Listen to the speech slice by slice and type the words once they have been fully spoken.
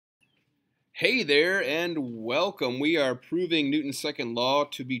Hey there and welcome. We are proving Newton's second law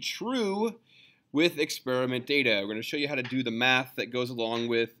to be true with experiment data. We're going to show you how to do the math that goes along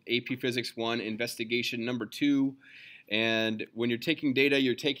with AP Physics 1 investigation number 2. And when you're taking data,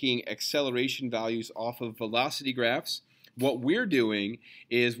 you're taking acceleration values off of velocity graphs. What we're doing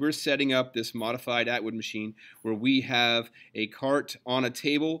is we're setting up this modified Atwood machine where we have a cart on a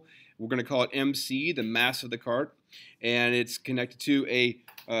table. We're going to call it MC, the mass of the cart, and it's connected to a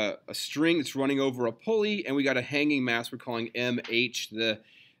string that's running over a pulley, and we got a hanging mass we're calling MH, the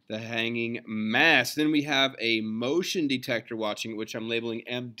hanging mass. Then we have a motion detector watching, which I'm labeling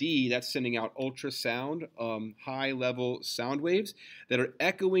MD. That's sending out ultrasound, high-level sound waves that are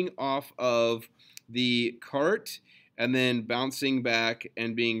echoing off of the cart and then bouncing back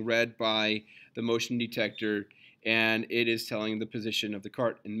and being read by the motion detector, and it is telling the position of the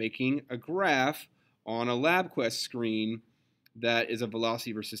cart and making a graph on a LabQuest screen that is a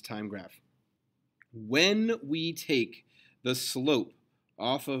velocity versus time graph. When we take the slope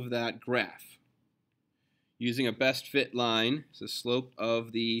off of that graph using a best fit line, so slope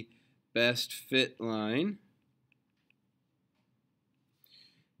of the best fit line,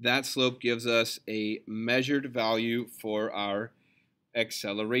 that slope gives us a measured value for our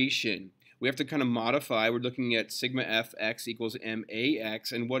acceleration. We have to kind of modify. We're looking at sigma fx equals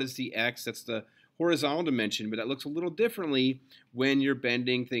max, and what is the x? That's the horizontal dimension, but that looks a little differently when you're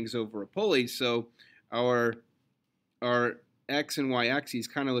bending things over a pulley. So our x and y axes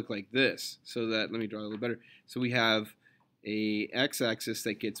kind of look like this. So that, let me draw a little better. So we have a x-axis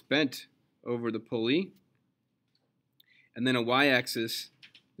that gets bent over the pulley, and then a y-axis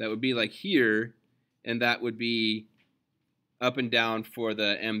that would be like here, and that would be up and down for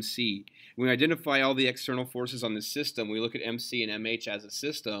the MC. When we identify all the external forces on the system, we look at MC and MH as a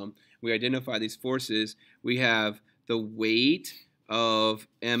system. We identify these forces. We have the weight of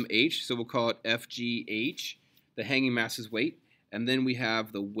MH, so we'll call it FGH, the hanging mass's weight. And then we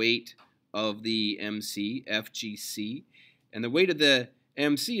have the weight of the MC, FGC. And the weight of the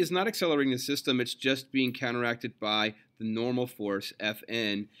MC is not accelerating the system, it's just being counteracted by the normal force,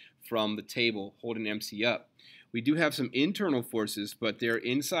 Fn, from the table holding MC up. We do have some internal forces, but they're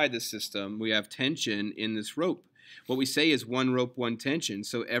inside the system. We have tension in this rope. What we say is one rope, one tension.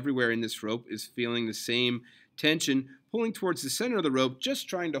 So everywhere in this rope is feeling the same tension, pulling towards the center of the rope, just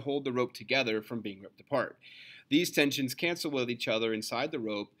trying to hold the rope together from being ripped apart. These tensions cancel with each other inside the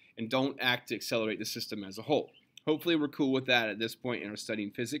rope and don't act to accelerate the system as a whole. Hopefully we're cool with that at this point in our studying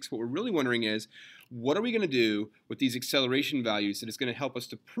physics. What we're really wondering is, what are we going to do with these acceleration values that is going to help us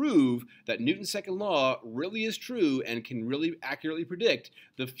to prove that Newton's second law really is true and can really accurately predict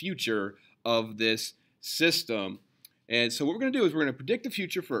the future of this system? And so what we're going to do is we're going to predict the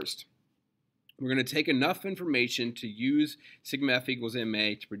future first. We're going to take enough information to use sigma f equals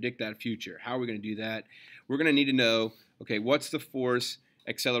ma to predict that future. How are we going to do that? We're going to need to know, okay, what's the force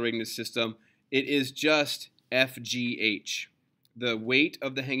accelerating the system? It is just FGH. The weight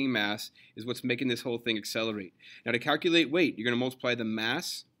of the hanging mass is what's making this whole thing accelerate. Now to calculate weight, you're going to multiply the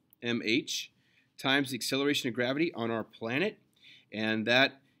mass, mh, times the acceleration of gravity on our planet. And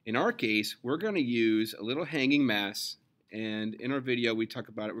that, in our case, we're going to use a little hanging mass. And in our video, we talk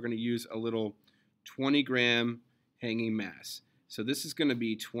about it. We're going to use a little 20-gram hanging mass. So this is going to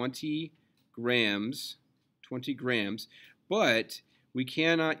be 20 grams, but we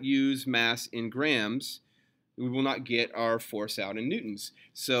cannot use mass in grams. We will not get our force out in newtons.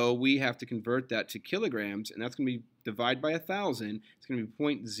 So we have to convert that to kilograms, and that's going to be divided by 1,000. It's going to be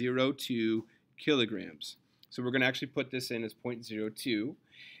 0.02 kilograms. So we're going to actually put this in as 0.02,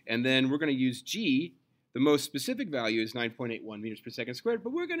 and then we're going to use G. The most specific value is 9.81 meters per second squared,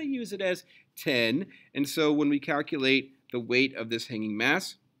 but we're going to use it as 10. And so when we calculate the weight of this hanging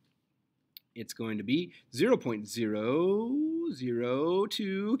mass, it's going to be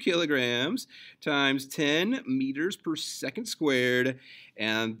 0.002 kilograms times 10 meters per second squared,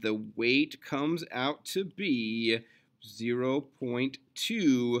 and the weight comes out to be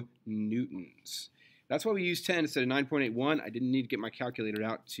 0.2 newtons. That's why we use 10 instead of 9.81. I didn't need to get my calculator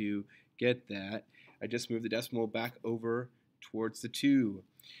out to get that. I just moved the decimal back over towards the 2.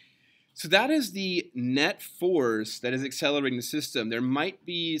 So that is the net force that is accelerating the system. There might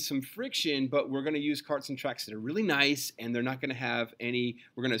be some friction, but we're going to use carts and tracks that are really nice, and they're not going to have any,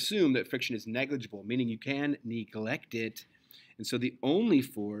 we're going to assume that friction is negligible, meaning you can neglect it. And so the only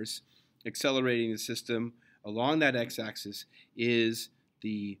force accelerating the system along that x-axis is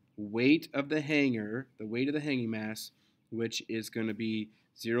the weight of the hanger, the weight of the hanging mass, which is going to be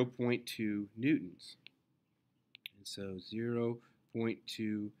 0.2 newtons. And so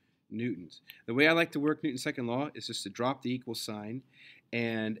 0.2 newtons. The way I like to work Newton's second law is just to drop the equal sign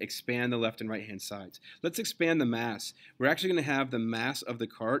and expand the left and right hand sides. Let's expand the mass. We're actually going to have the mass of the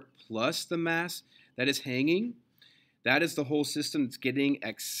cart plus the mass that is hanging. That is the whole system that's getting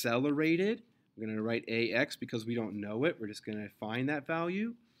accelerated. We're going to write AX because we don't know it. We're just going to find that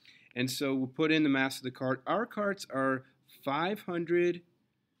value. And so we'll put in the mass of the cart. Our carts are 500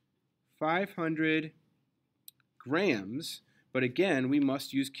 grams, but again, we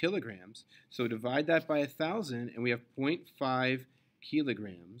must use kilograms. So divide that by 1,000, and we have 0.5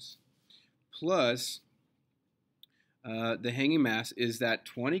 kilograms plus the hanging mass is that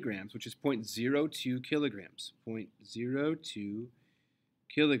 20 grams, which is 0.02 kilograms. 0.02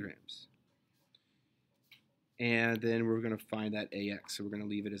 kilograms. And then we're going to find that AX. So we're going to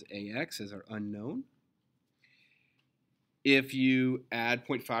leave it as AX as our unknown. If you add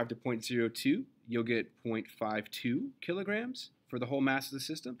 0.5 to 0.02, you'll get 0.52 kilograms for the whole mass of the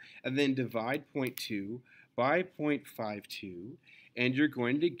system. And then divide 0.2 by 0.52, and you're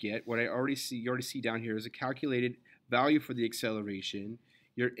going to get what you already see down here is a calculated value for the acceleration.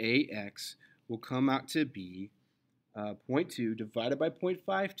 Your AX will come out to be 0.2 divided by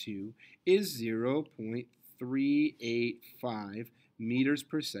 0.52 is 0.385 meters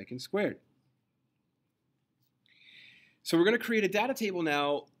per second squared. So we're going to create a data table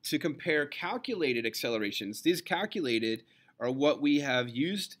now to compare calculated accelerations. These calculated are what we have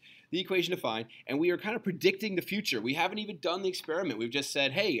used the equation to find, and we are kind of predicting the future. We haven't even done the experiment. We've just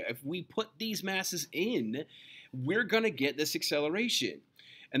said, hey, if we put these masses in, we're going to get this acceleration.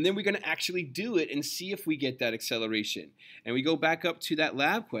 And then we're going to actually do it and see if we get that acceleration. And we go back up to that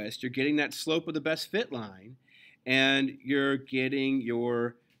lab quest. You're getting that slope of the best fit line, and you're getting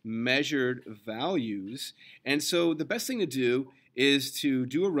your measured values. And so the best thing to do is to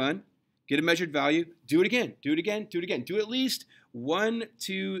do a run, get a measured value, do it again, do it again, do it again. Do at least 1,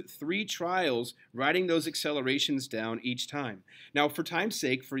 2, 3 trials writing those accelerations down each time. Now, for time's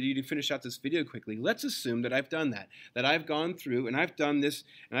sake, for you to finish out this video quickly, let's assume that I've done that I've gone through and I've done this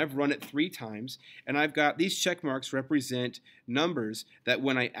and I've run it 3 times, and I've got these check marks represent numbers that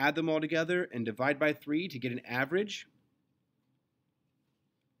when I add them all together and divide by 3 to get an average,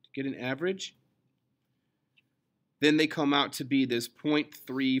 then they come out to be this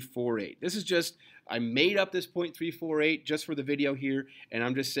 0.348. This is just, I made up this 0.348 just for the video here, and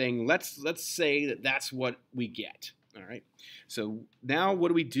I'm just saying let's say that that's what we get. All right. So now what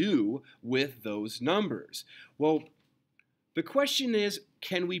do we do with those numbers? Well, the question is,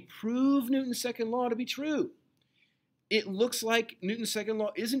 can we prove Newton's second law to be true? It looks like Newton's second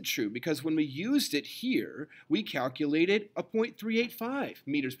law isn't true because when we used it here, we calculated a 0.385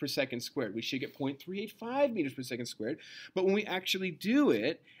 meters per second squared. We should get 0.385 meters per second squared. But when we actually do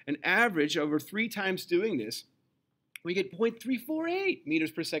it, an average over 3 times doing this, we get 0.348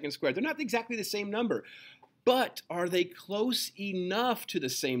 meters per second squared. They're not exactly the same number, but are they close enough to the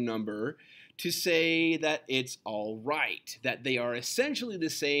same number to say that it's all right, that they are essentially the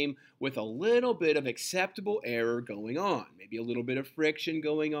same with a little bit of acceptable error going on, maybe a little bit of friction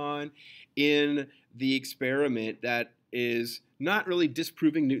going on in the experiment that is not really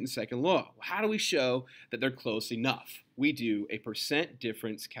disproving Newton's second law. How do we show that they're close enough? We do a percent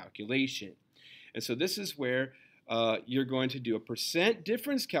difference calculation. And so this is where you're going to do a percent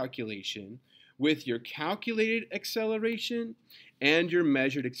difference calculation with your calculated acceleration and your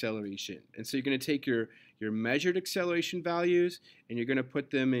measured acceleration. And so you're going to take your measured acceleration values and you're going to put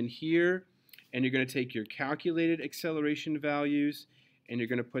them in here, and you're going to take your calculated acceleration values and you're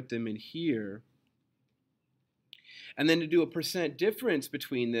going to put them in here. And then to do a percent difference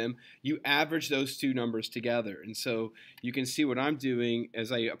between them, you average those 2 numbers together. And so you can see what I'm doing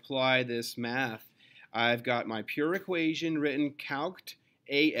as I apply this math. I've got my pure equation written calced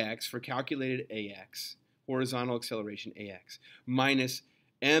AX for calculated AX, horizontal acceleration AX, minus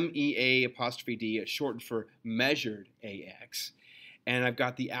MEA apostrophe D, shortened for measured AX. And I've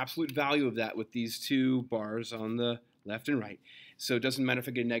got the absolute value of that with these 2 bars on the left and right. So it doesn't matter if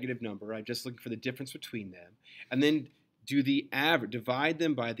I get a negative number. I'm just looking for the difference between them. And then do the average, divide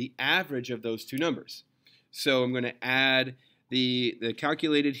them by the average of those 2 numbers. So I'm going to add the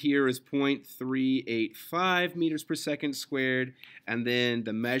calculated here is 0.385 meters per second squared, and then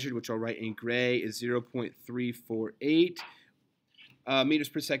the measured, which I'll write in gray, is 0.348 meters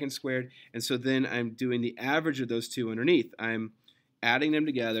per second squared. And so then I'm doing the average of those 2 underneath. I'm adding them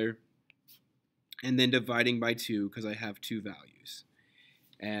together and then dividing by 2 because I have 2 values.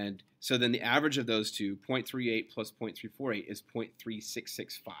 And so then the average of those 2, 0.38 plus 0.348, is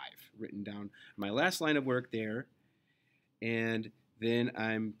 0.3665, written down my last line of work there. And then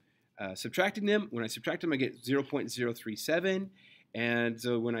I'm subtracting them. When I subtract them, I get 0.037. And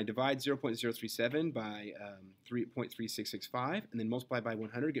so when I divide 0.037 by 3.3665 and then multiply by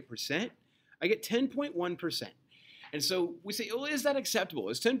 100, get percent, I get 10.1%. And so we say, well, is that acceptable?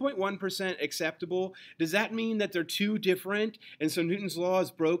 Is 10.1% acceptable? Does that mean that they're too different and so Newton's law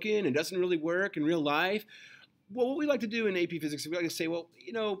is broken and doesn't really work in real life? Well, what we like to do in AP Physics is we like to say, well,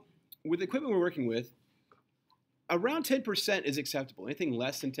 with the equipment we're working with, around 10% is acceptable. Anything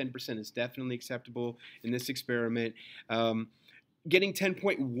less than 10% is definitely acceptable in this experiment. Getting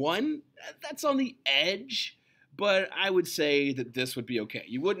 10.1, that's on the edge, but I would say that this would be okay.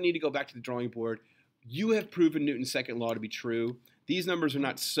 You wouldn't need to go back to the drawing board. You have proven Newton's second law to be true. These numbers are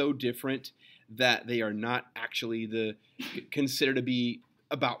not so different that they are not actually considered to be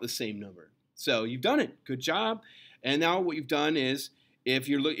about the same number. So you've done it. Good job. And now what you've done is, if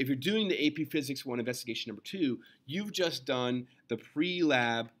you're doing the AP Physics 1 investigation number 2, you've just done the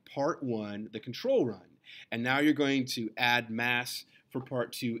pre-lab part 1, the control run. And now you're going to add mass for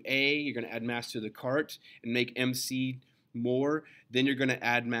part 2A. You're going to add mass to the cart and make MC more. Then you're going to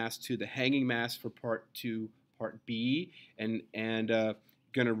add mass to the hanging mass for part B, and going to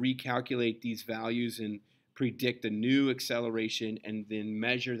recalculate these values and predict a new acceleration, and then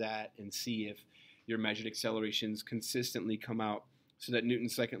measure that and see if your measured accelerations consistently come out so that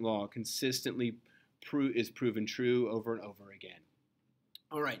Newton's second law consistently is proven true over and over again.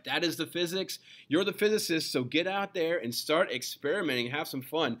 All right, that is the physics. You're the physicist, so get out there and start experimenting. Have some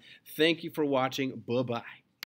fun. Thank you for watching. Bye-bye.